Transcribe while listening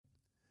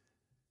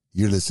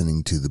You're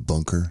listening to The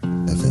Bunker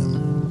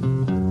FM.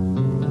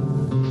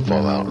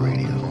 Fallout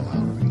Radio.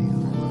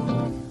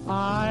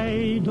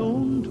 I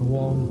don't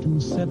want to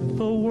set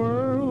the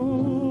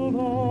world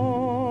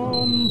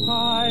on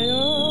fire.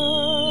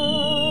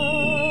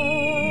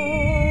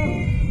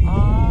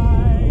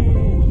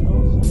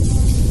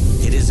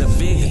 It is a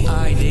big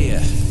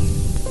idea.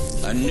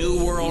 A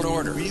new world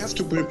order. We have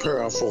to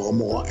prepare for a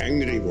more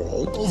angry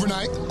world.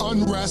 Overnight,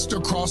 unrest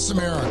across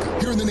America.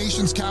 Here in the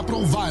nation's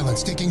capital,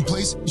 violence taking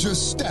place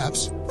just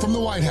steps from the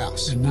White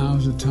House. And now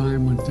is a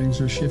time when things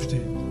are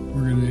shifting.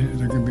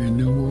 There's going to be a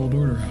new world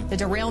order out. The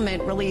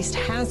derailment released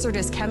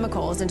hazardous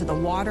chemicals into the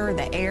water,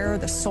 the air,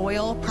 the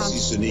soil. I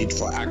see the need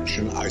for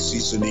action. I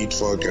see the need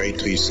for a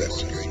great reset.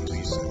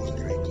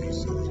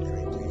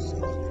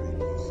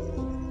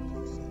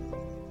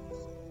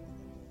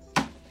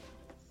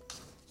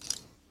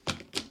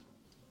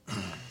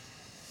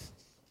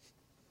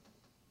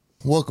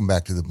 Welcome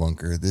back to The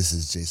Bunker. This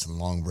is Jason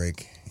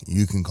Longbreak.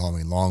 You can call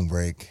me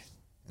Longbreak,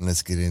 and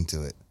let's get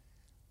into it.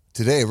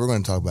 Today, we're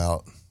going to talk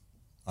about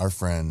our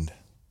friend,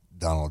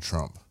 Donald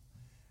Trump.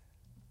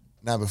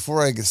 Now,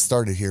 before I get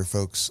started here,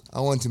 folks,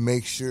 I want to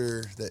make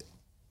sure that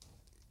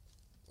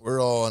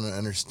we're all on an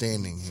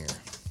understanding here.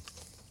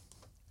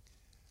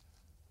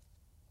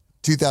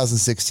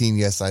 2016,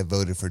 yes, I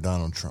voted for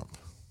Donald Trump.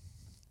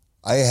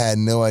 I had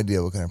no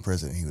idea what kind of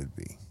president he would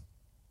be.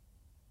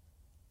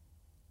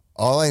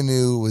 All I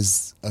knew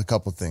was a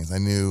couple things. I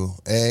knew,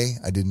 A,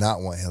 I did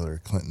not want Hillary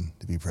Clinton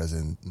to be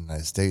president of the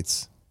United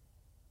States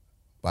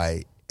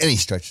by any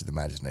stretch of the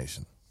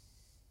imagination.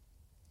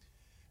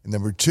 And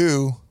number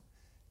two,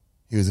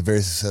 he was a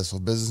very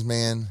successful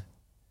businessman.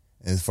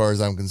 And as far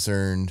as I'm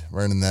concerned,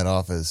 running that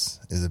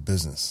office is a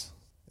business.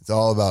 It's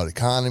all about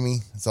economy.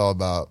 It's all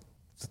about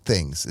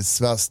things. It's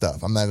about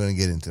stuff. I'm not going to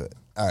get into it.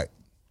 All right.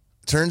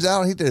 Turns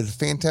out he did a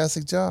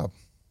fantastic job.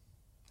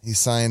 He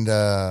signed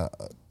an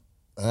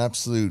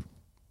absolute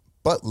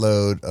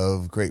buttload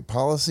of great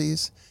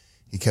policies.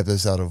 He kept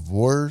us out of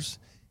wars.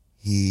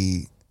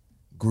 He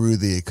grew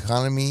the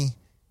economy,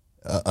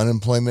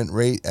 unemployment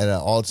rate at an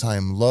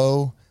all-time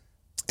low,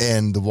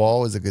 and the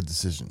wall was a good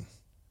decision.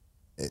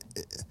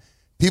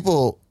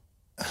 People,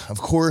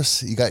 of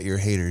course, you got your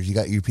haters. You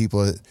got your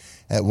people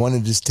that want to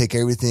just take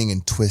everything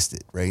and twist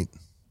it, right?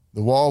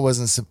 The wall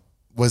wasn't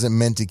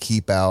meant to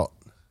keep out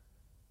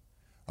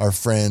our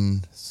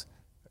friends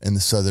in the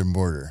southern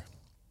border.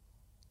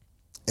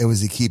 It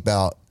was to keep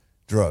out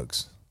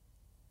drugs.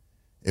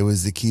 It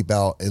was to keep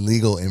out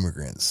illegal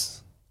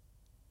immigrants.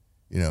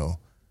 You know,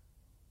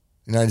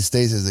 the United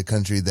States is a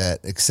country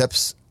that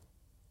accepts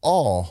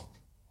all.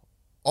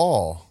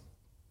 And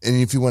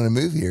if you want to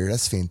move here,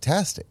 that's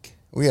fantastic.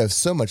 We have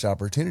so much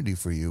opportunity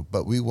for you,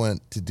 but we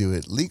want to do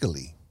it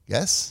legally.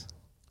 Yes?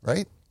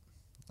 Right?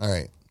 All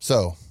right.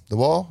 So the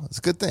wall is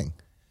a good thing.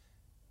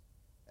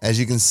 As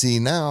you can see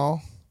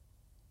now,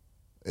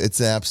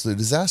 it's an absolute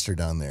disaster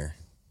down there.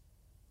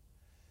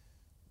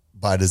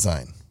 By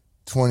design.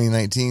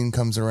 2019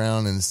 comes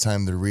around and it's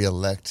time to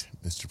re-elect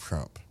Mr.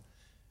 Trump.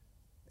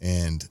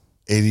 And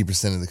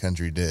 80% of the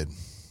country did.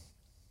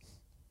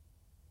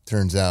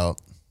 Turns out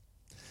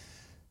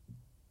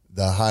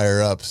the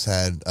higher ups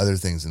had other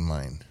things in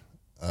mind.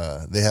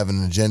 They have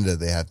an agenda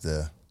they have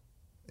to,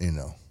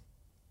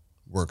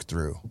 work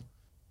through.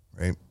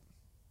 Right?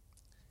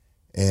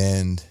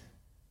 And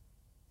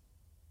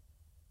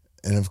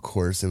of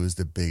course, it was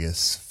the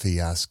biggest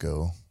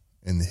fiasco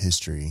in the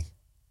history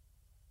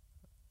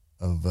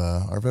of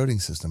our voting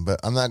system.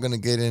 But I'm not going to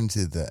get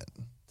into that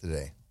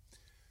today.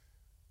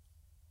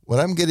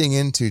 What I'm getting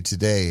into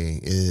today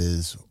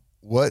is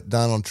what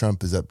Donald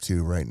Trump is up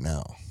to right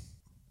now.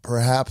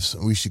 Perhaps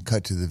we should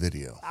cut to the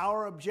video.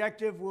 Our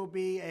objective will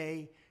be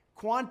a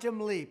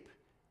quantum leap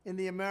in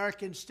the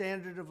American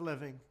standard of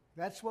living.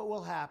 That's what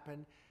will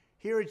happen.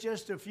 Here are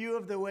just a few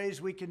of the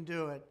ways we can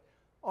do it.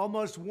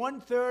 Almost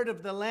 1/3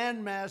 of the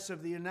landmass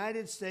of the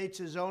United States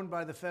is owned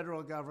by the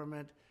federal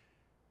government,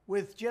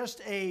 with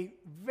just a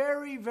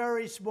very,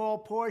 very small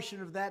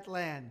portion of that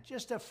land,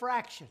 just a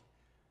fraction,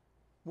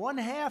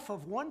 1/2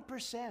 of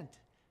 1%.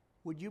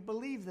 Would you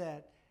believe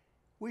that?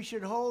 We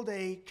should hold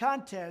a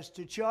contest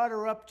to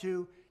charter up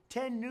to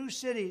 10 new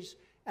cities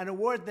and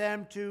award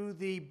them to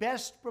the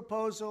best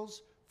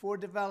proposals for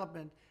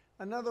development.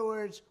 In other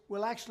words,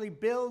 we'll actually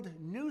build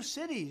new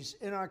cities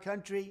in our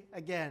country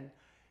again.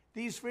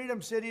 These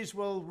freedom cities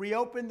will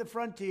reopen the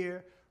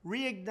frontier,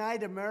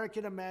 reignite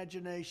American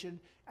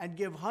imagination, and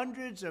give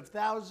hundreds of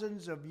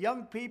thousands of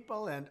young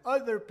people and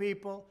other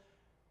people,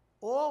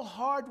 all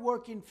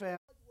hardworking families.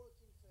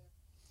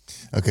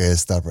 Okay,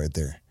 let's stop right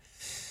there.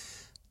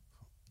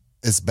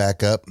 Let's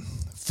back up.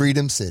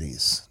 Freedom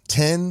cities.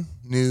 10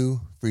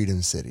 new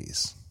freedom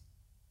cities.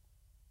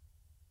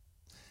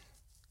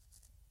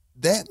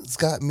 That's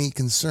got me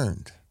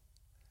concerned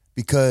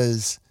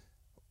because,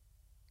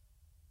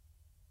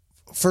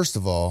 first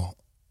of all,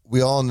 we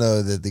all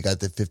know that they got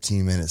the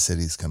 15-minute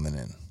cities coming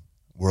in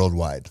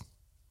worldwide.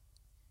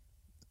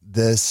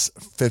 This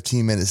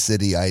 15-minute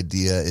city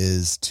idea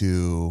is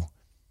to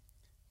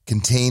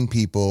contain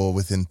people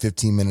within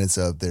 15 minutes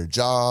of their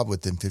job,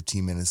 within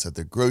 15 minutes of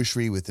their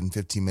grocery, within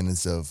 15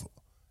 minutes of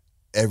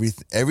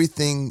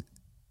everything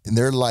in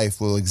their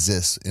life will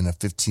exist in a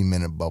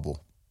 15-minute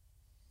bubble.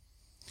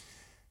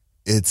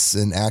 It's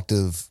an act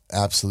of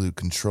absolute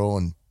control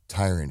and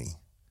tyranny.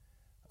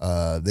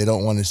 They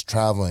don't want us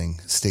traveling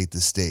state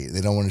to state. They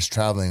don't want us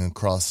traveling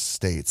across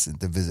states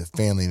to visit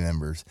family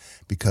members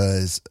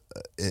because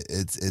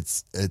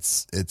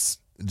it's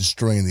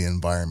destroying the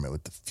environment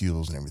with the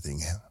fuels and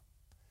everything.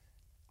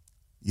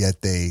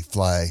 Yet they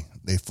fly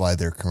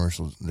their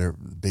commercials, their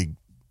big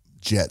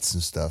jets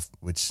and stuff,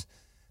 which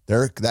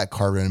that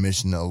carbon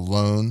emission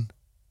alone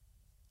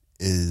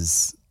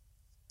is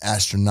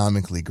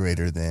astronomically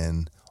greater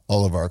than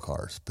all of our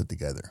cars put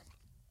together.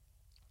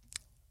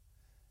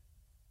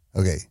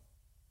 Okay,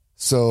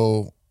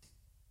 so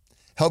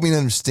help me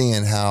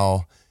understand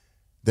how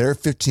their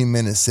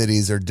 15-minute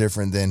cities are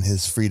different than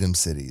his freedom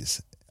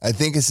cities. I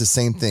think it's the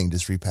same thing,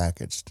 just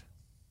repackaged.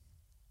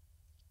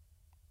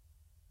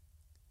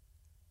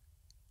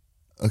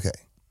 Okay.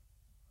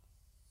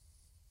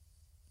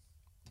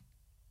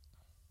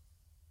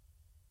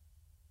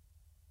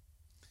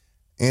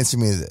 Answer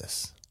me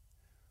this.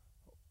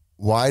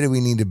 Why do we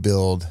need to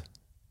build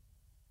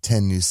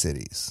 10 new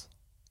cities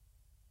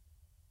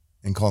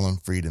and call them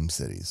freedom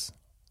cities?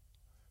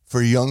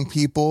 For young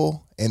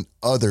people and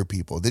other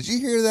people. Did you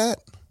hear that?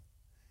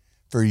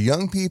 For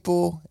young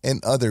people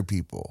and other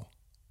people.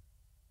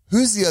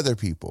 Who's the other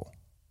people?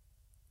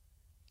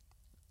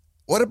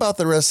 What about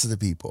the rest of the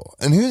people?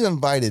 And who's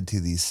invited to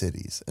these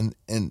cities?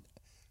 And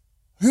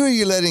who are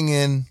you letting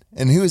in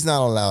and who is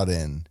not allowed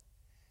in?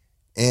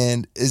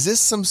 And is this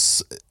some...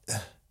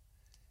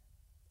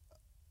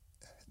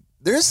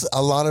 There's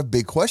a lot of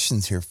big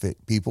questions here,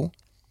 people.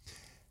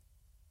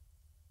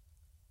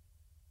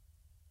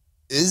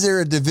 Is there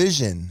a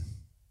division?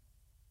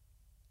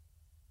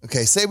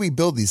 Okay, say we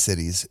build these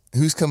cities.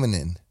 Who's coming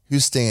in?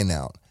 Who's staying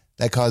out?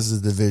 That causes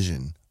a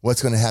division.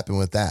 What's going to happen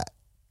with that,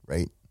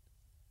 right?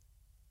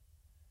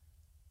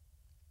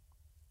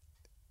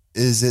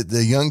 Is it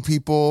the young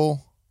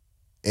people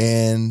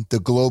and the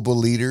global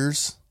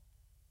leaders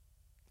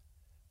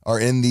are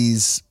in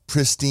these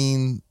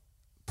pristine,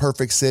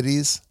 perfect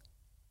cities,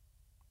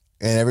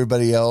 and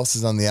everybody else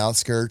is on the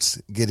outskirts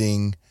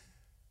getting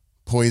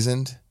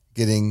poisoned,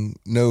 getting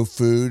no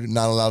food,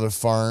 not allowed to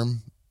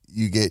farm?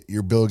 You get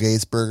your Bill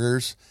Gates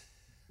burgers.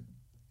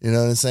 You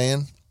know what I'm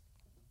saying?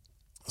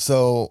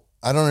 So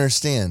I don't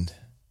understand.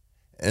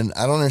 And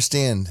I don't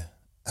understand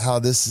how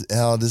this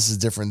is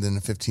different than a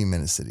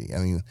 15-minute city. I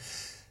mean,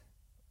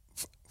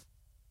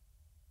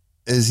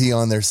 is he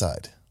on their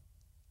side?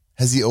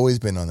 Has he always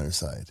been on their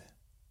side?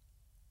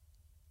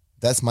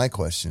 That's my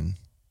question.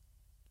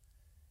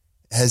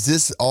 Has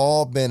this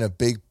all been a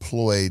big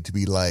ploy to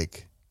be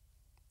like,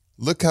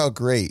 look how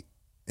great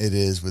it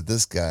is with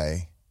this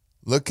guy.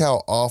 Look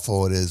how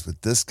awful it is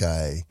with this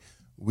guy.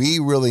 We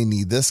really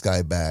need this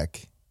guy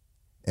back,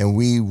 and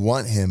we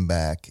want him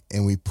back,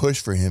 and we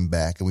push for him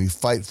back, and we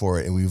fight for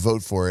it, and we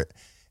vote for it,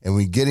 and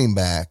we get him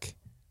back,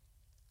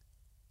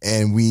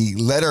 and we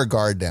let our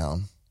guard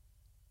down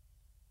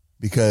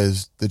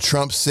because the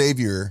Trump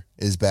savior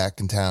is back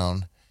in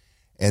town,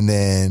 and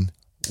then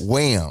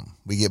wham,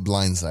 we get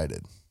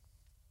blindsided.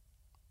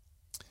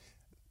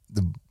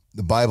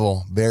 The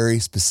Bible very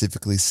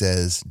specifically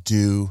says,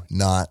 do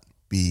not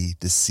be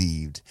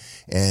deceived.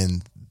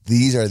 And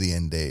these are the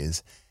end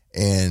days.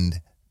 And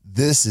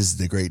this is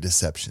the great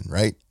deception,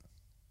 right?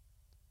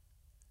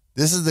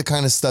 This is the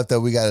kind of stuff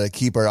that we got to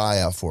keep our eye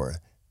out for.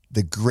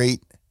 The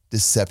great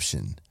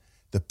deception.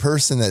 The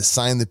person that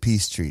signed the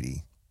peace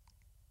treaty.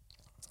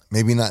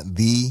 Maybe not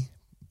the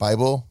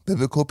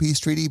biblical peace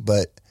treaty,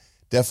 but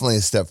definitely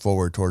a step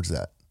forward towards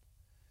that.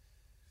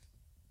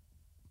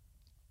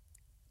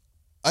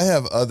 I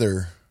have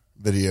other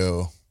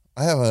video.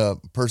 I have a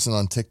person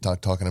on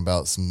TikTok talking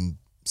about some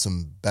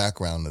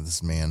background of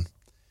this man.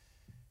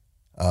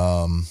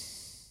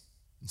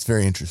 It's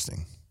very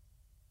interesting.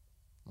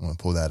 I'm going to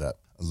pull that up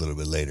a little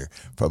bit later.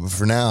 But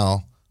for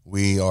now,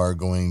 we are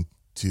going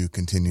to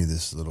continue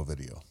this little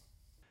video.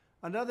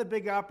 Another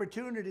big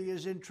opportunity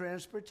is in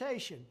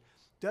transportation.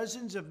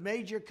 Dozens of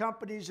major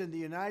companies in the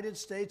United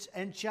States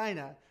and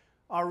China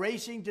are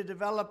racing to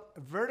develop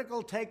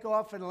vertical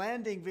takeoff and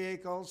landing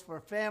vehicles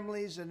for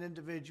families and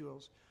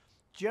individuals.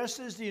 Just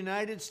as the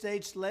United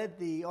States led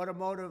the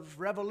automotive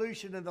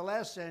revolution in the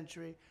last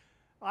century,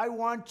 I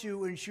want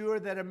to ensure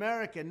that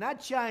America, not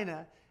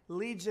China,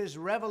 leads this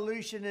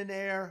revolution in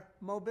air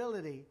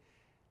mobility.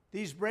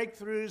 These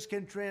breakthroughs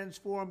can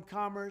transform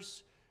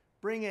commerce,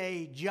 bring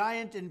a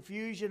giant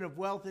infusion of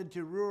wealth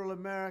into rural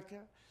America,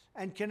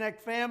 and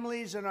connect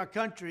families and our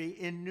country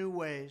in new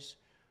ways.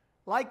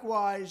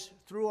 Likewise,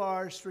 through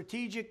our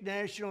Strategic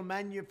National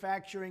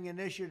Manufacturing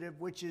Initiative,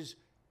 which is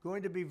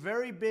going to be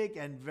very big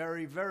and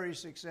very, very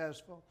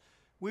successful.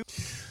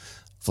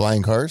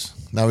 Flying cars.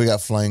 Now we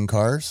got flying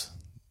cars.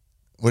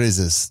 What is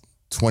this?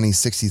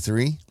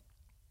 2063?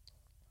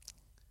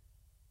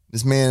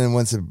 This man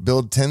wants to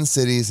build 10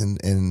 cities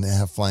and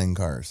have flying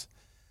cars.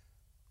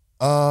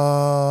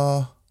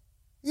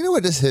 You know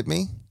what just hit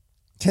me?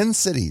 10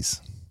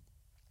 cities.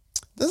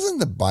 Doesn't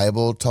the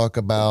Bible talk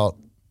about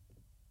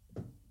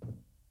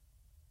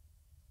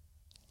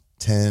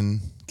 10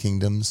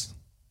 kingdoms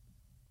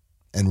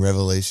and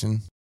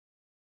Revelation?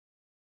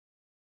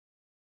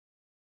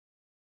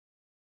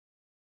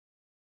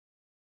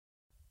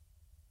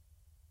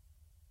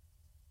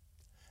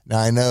 Now,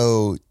 I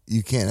know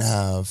you can't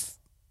have,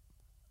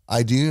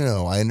 I do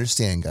know, I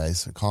understand,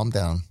 guys, so calm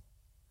down,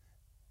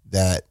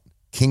 that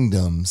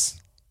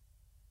kingdoms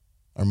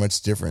are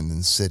much different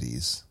than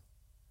cities.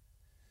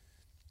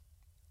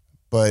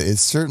 But it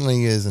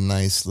certainly is a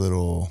nice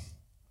little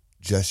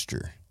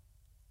gesture.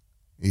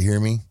 You hear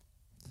me?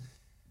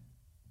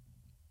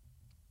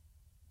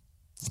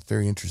 It's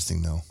very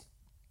interesting, though.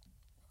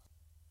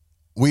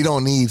 We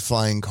don't need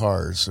flying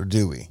cars, or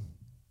do we?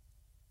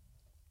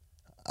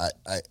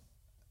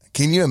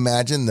 Can you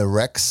imagine the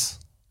wrecks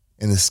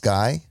in the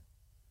sky?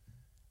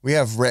 We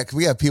have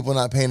people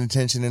not paying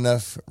attention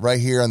enough right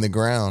here on the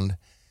ground,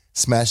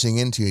 smashing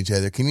into each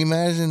other. Can you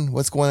imagine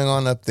what's going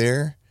on up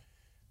there?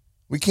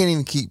 We can't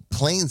even keep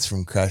planes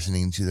from crashing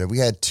into each other. We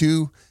had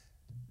 2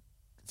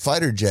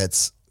 fighter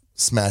jets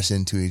smash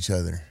into each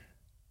other.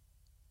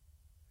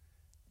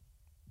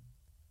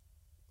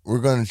 We're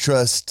going to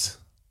trust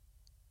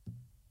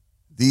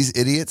these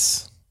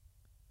idiots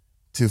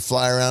to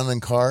fly around in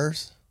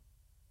cars,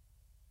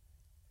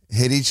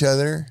 hit each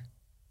other,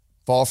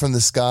 fall from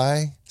the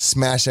sky,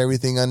 smash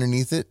everything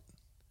underneath it.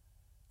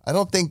 I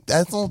don't think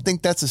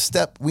that's a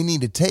step we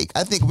need to take.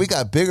 I think we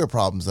got bigger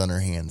problems on our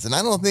hands. And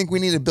I don't think we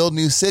need to build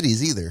new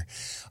cities either.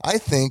 I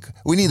think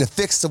we need to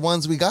fix the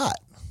ones we got.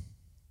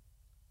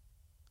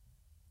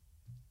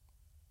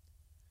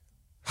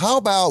 How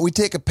about we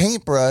take a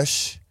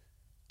paintbrush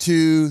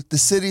to the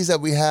cities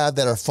that we have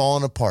that are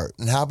falling apart?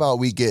 And how about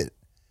we get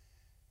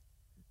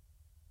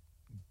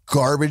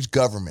garbage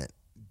government,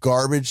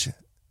 garbage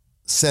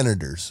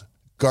senators,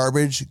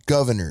 garbage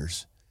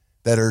governors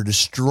that are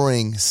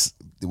destroying,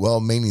 well,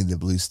 mainly the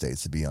blue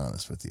states, to be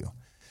honest with you.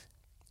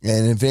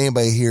 And if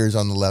anybody here is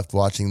on the left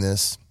watching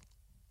this,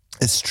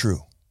 it's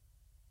true.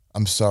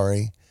 I'm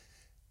sorry.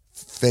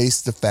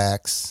 Face the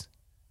facts.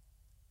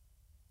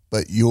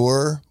 But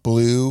your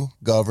blue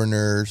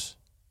governors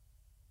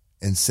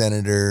and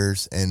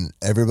senators and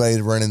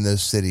everybody running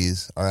those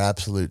cities are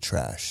absolute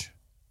trash.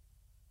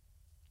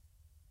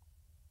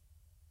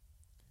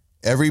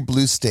 Every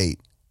blue state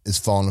is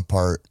falling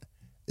apart,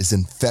 is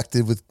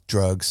infected with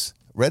drugs.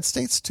 Red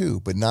states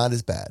too, but not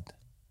as bad.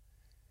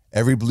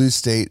 Every blue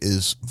state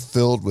is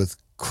filled with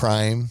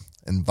crime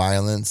and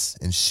violence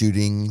and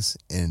shootings,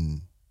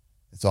 and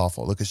it's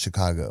awful. Look at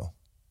Chicago.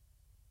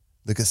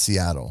 Look at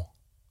Seattle.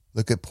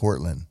 Look at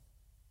Portland.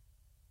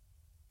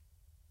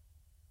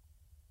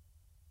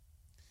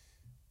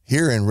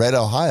 Here in Red,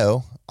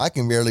 Ohio, I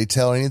can barely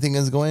tell anything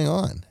is going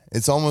on.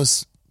 It's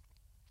almost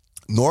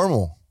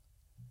normal.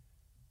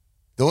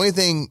 The only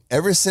thing,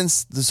 ever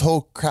since this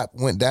whole crap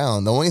went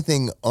down, the only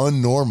thing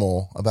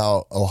unnormal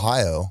about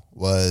Ohio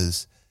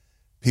was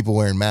people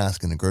wearing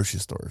masks in the grocery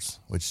stores,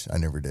 which I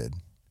never did.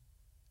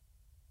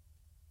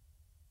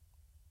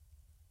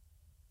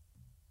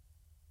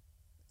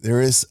 There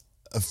is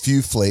a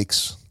few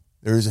flakes.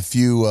 There is a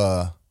few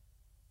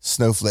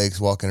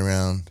snowflakes walking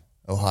around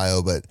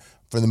Ohio, but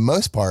for the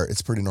most part,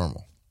 it's pretty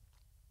normal.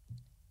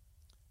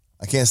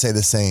 I can't say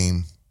the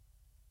same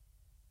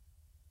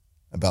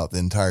about the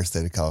entire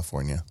state of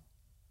California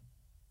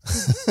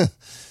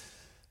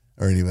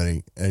or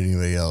anybody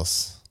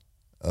else.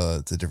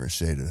 It's a different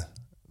shade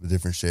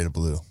of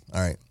blue.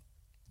 All right.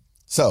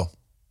 So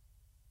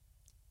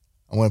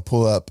I want to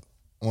pull up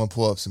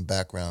some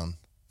background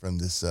from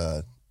this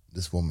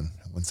woman.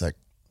 One sec.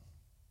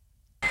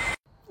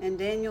 In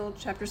Daniel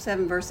chapter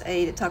 7, verse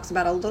 8, it talks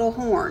about a little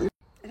horn.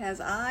 It has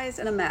eyes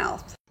and a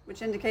mouth,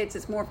 which indicates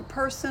it's more of a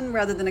person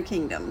rather than a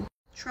kingdom.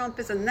 Trump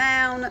is a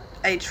noun,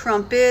 a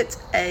trumpet,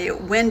 a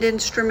wind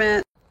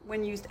instrument.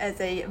 When used as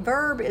a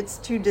verb, it's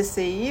to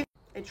deceive.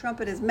 A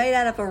trumpet is made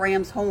out of a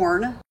ram's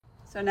horn.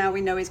 So now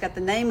we know he's got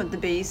the name of the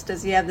beast.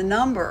 Does he have the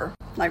number?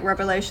 Like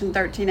Revelation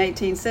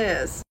 13:18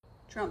 says.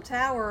 Trump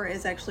Tower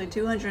is actually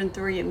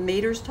 203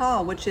 meters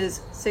tall, which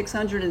is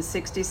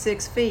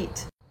 666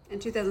 feet. In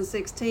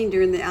 2016,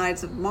 during the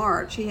Ides of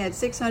March, he had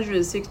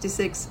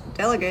 666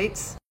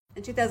 delegates.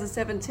 In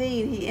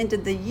 2017, he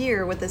ended the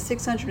year with a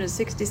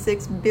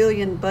 $666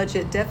 billion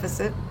budget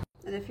deficit.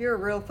 And if you're a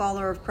real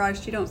follower of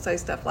Christ, you don't say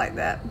stuff like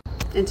that.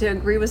 And to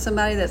agree with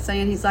somebody that's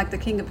saying he's like the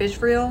King of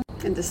Israel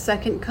and the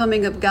second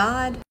coming of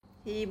God,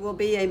 he will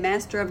be a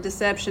master of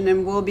deception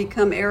and will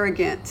become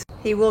arrogant.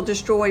 He will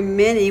destroy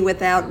many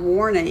without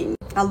warning.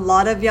 A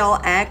lot of y'all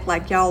act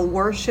like y'all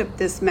worship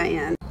this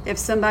man. If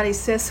somebody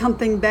says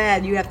something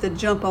bad, you have to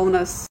jump on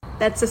us.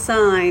 That's a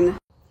sign.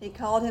 He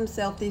called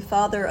himself the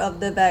father of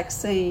the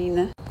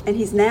vaccine, and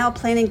he's now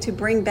planning to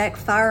bring back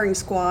firing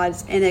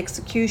squads and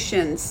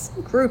executions,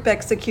 group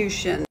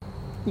execution.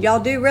 Y'all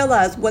do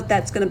realize what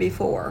that's going to be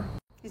for.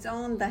 He's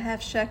on the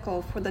half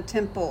shekel for the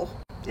temple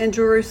in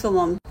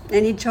Jerusalem,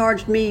 and he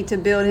charged me to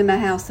build him a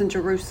house in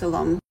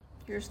Jerusalem.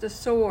 Here's the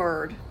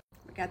sword.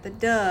 We Got the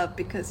dove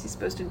because he's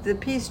supposed to do the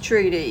peace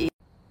treaty.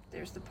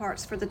 There's the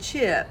parts for the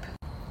chip.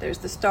 There's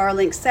the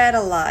Starlink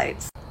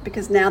satellites,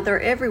 because now they're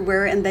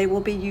everywhere and they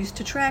will be used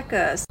to track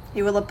us.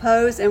 He will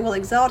oppose and will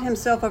exalt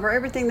himself over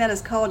everything that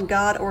is called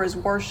God or is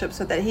worship,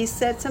 so that he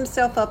sets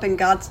himself up in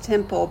God's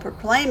temple,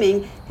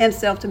 proclaiming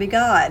himself to be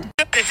God.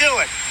 To do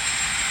it.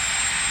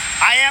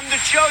 I am the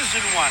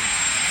chosen one.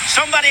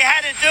 Somebody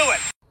had to do it.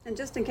 And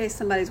just in case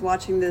somebody's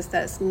watching this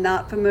that's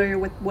not familiar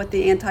with what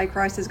the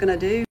Antichrist is going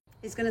to do,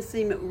 he's going to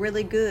seem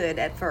really good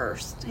at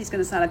first. He's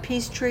going to sign a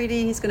peace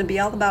treaty. He's going to be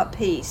all about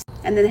peace.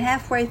 And then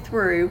halfway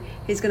through,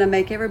 he's going to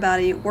make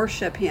everybody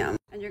worship him.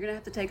 And you're going to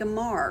have to take a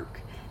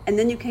mark. And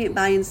then you can't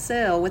buy and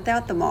sell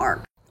without the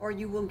mark, or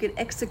you will get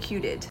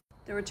executed.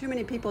 There were too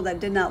many people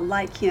that did not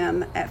like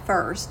him at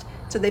first,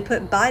 so they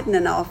put Biden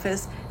in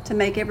office to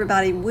make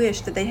everybody wish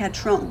that they had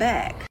Trump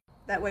back.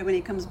 That way when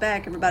he comes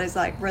back, everybody's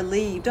like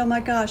relieved. Oh my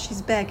gosh,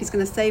 he's back. He's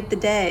going to save the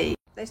day.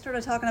 They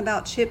started talking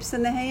about chips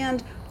in the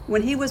hand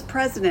when he was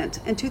president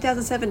in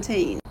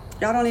 2017.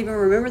 Y'all don't even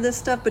remember this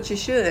stuff, but you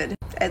should.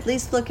 At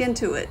least look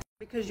into it,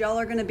 because y'all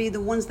are going to be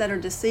the ones that are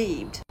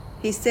deceived.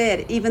 He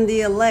said even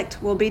the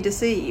elect will be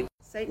deceived.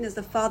 Satan is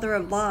the father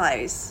of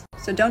lies.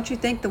 So don't you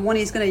think the one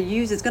he's going to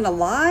use is going to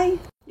lie?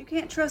 You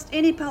can't trust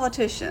any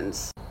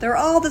politicians. They're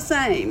all the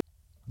same.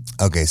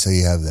 Okay, so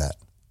you have that.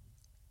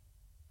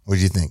 What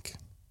do you think?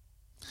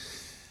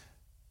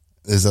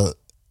 Those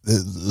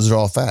are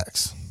all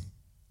facts.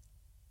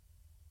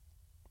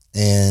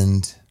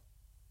 And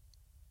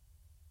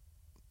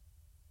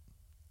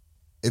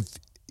if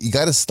you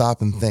got to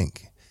stop and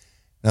think.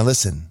 Now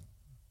listen,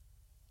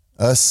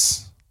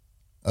 us,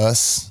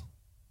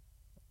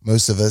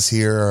 most of us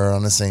here are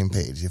on the same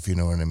page, if you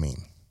know what I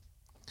mean.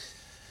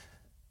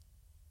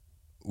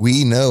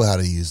 We know how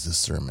to use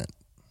discernment.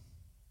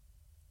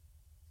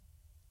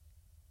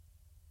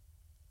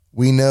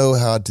 We know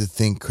how to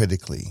think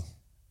critically.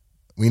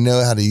 We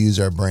know how to use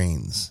our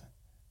brains.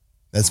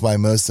 That's why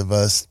most of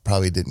us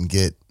probably didn't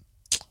get,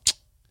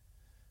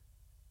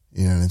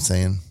 you know what I'm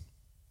saying?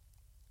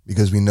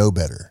 Because we know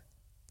better.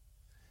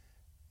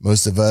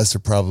 Most of us are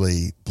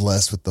probably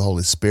blessed with the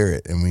Holy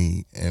Spirit, and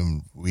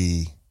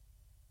we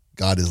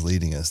God is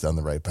leading us down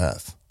the right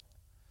path.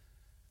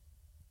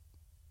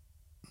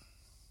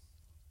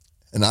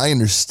 And I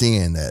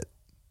understand that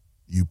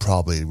you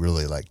probably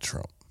really like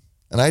Trump.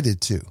 And I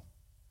did too.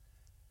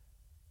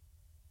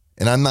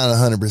 And I'm not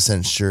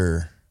 100%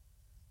 sure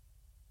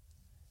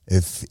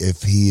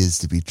if he is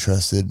to be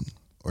trusted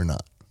or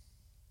not.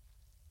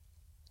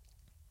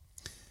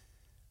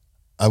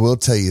 I will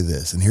tell you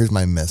this, and here's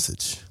my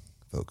message,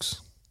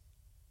 folks.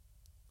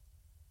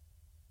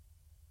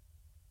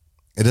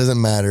 It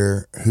doesn't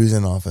matter who's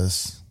in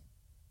office.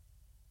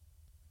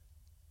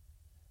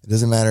 It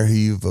doesn't matter who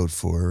you vote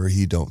for or who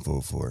you don't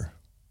vote for.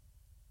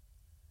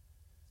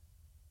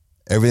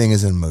 Everything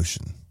is in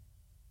motion.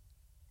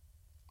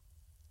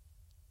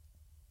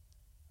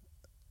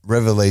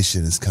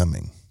 Revelation is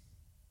coming.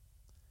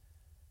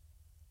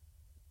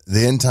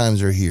 The end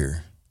times are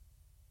here.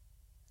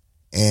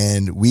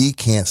 And we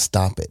can't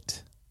stop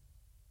it.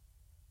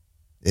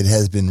 It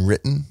has been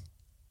written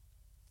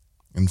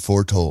and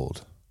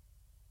foretold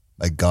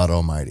by God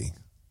Almighty.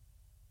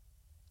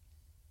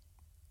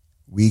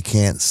 We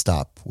can't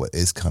stop what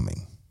is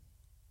coming.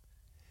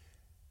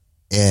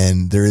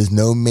 And there is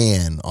no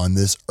man on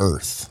this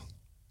earth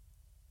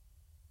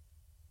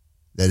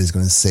that is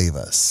going to save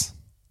us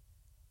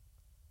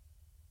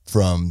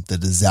from the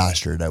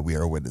disaster that we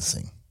are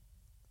witnessing.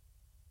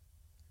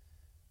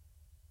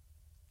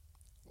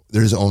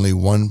 There's only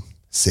one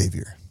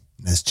Savior,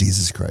 and that's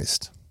Jesus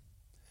Christ.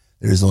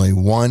 There's only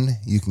one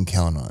you can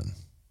count on.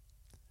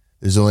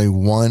 There's only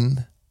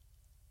one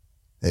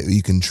that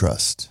you can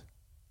trust.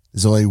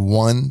 There's only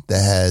one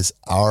that has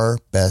our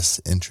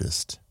best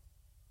interest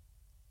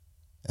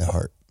at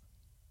heart,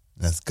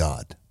 and that's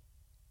God.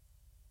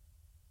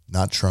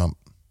 Not Trump,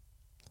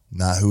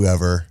 not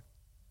whoever.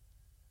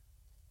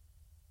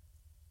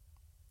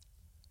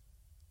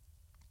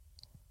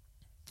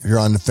 If you're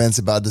on the fence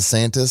about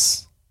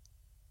DeSantis,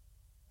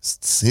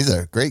 he's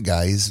a great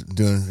guy. He's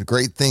doing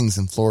great things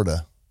in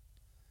Florida.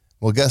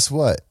 Well, guess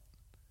what?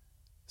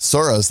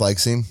 Soros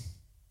likes him.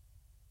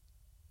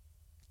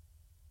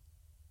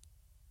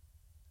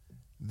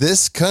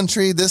 This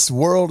country, this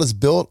world is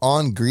built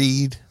on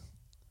greed.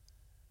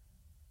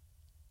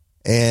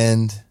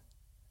 And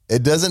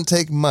it doesn't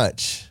take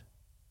much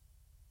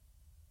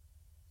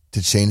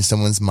to change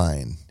someone's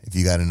mind if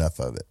you got enough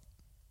of it.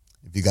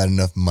 If you got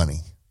enough money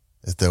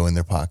to throw in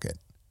their pocket.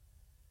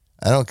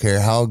 I don't care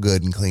how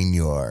good and clean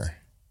you are.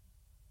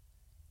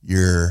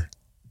 You're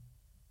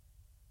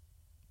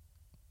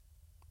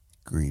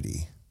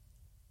greedy.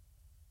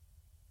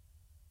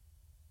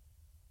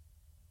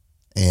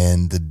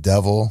 And the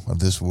devil of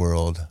this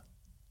world,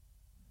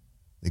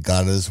 the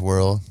God of this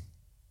world,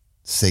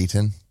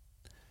 Satan,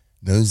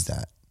 knows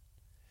that.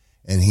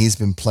 And he's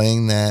been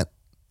playing that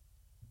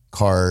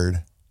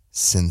card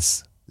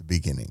since the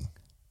beginning.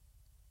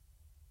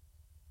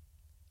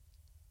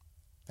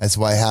 That's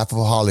why half of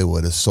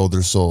Hollywood has sold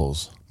their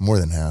souls, more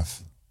than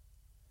half,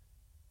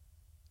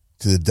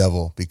 to the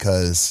devil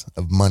because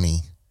of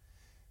money.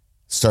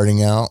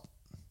 Starting out,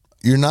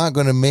 you're not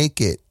going to make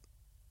it,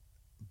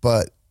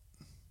 but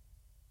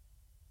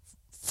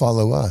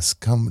follow us.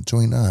 Come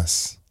join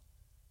us.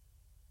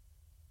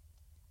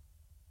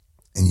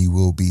 And you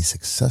will be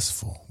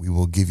successful. We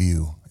will give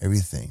you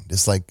everything.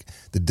 Just like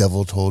the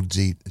devil told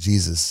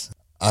Jesus,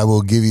 I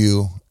will give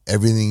you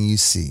everything you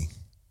see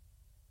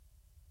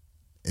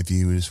if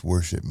you just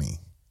worship me.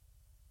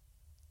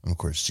 And of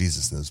course,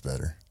 Jesus knows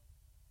better.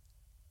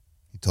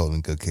 He told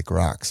him to go kick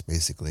rocks,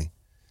 basically.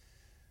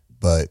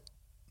 But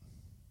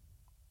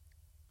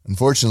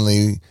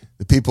unfortunately,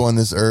 the people on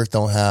this earth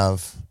don't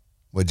have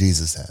what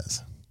Jesus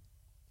has.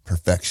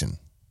 Perfection.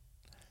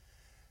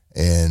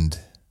 And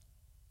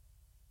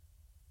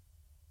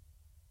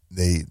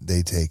they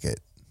take it.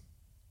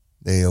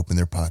 They open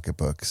their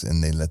pocketbooks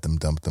and they let them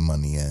dump the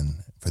money in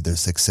for their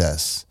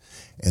success.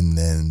 And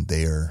then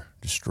they are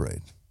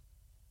destroyed.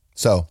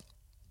 So,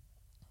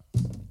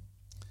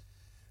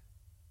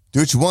 do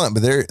what you want,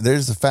 but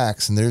there's the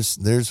facts and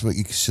there's what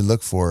you should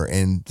look for.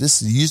 And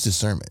just use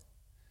discernment.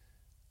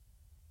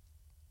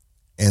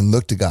 And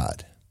look to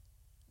God.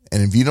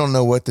 And if you don't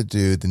know what to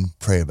do, then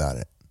pray about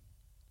it.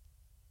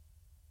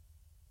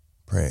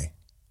 Pray.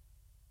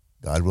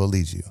 God will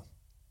lead you.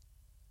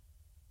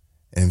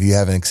 And if you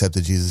haven't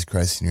accepted Jesus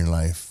Christ in your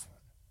life,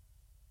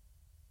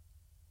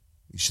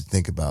 you should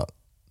think about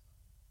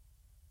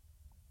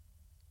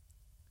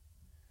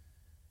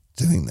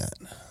doing that.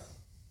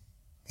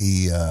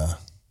 He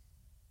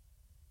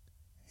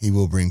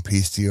will bring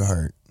peace to your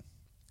heart,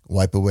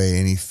 wipe away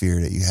any fear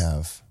that you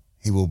have.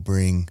 He will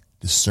bring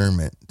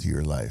discernment to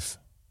your life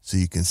so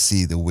you can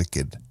see the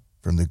wicked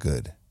from the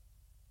good.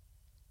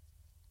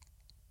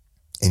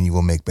 And you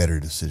will make better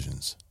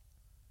decisions.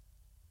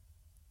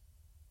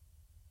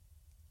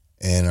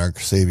 And our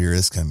Savior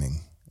is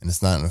coming. And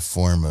it's not in the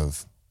form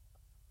of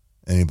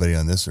anybody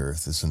on this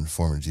earth. It's in the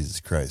form of Jesus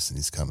Christ, and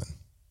he's coming.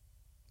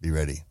 Be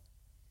ready.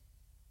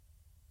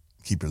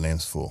 Keep your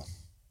lamps full.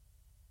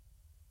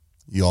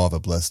 You all have a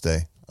blessed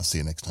day. I'll see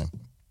you next time.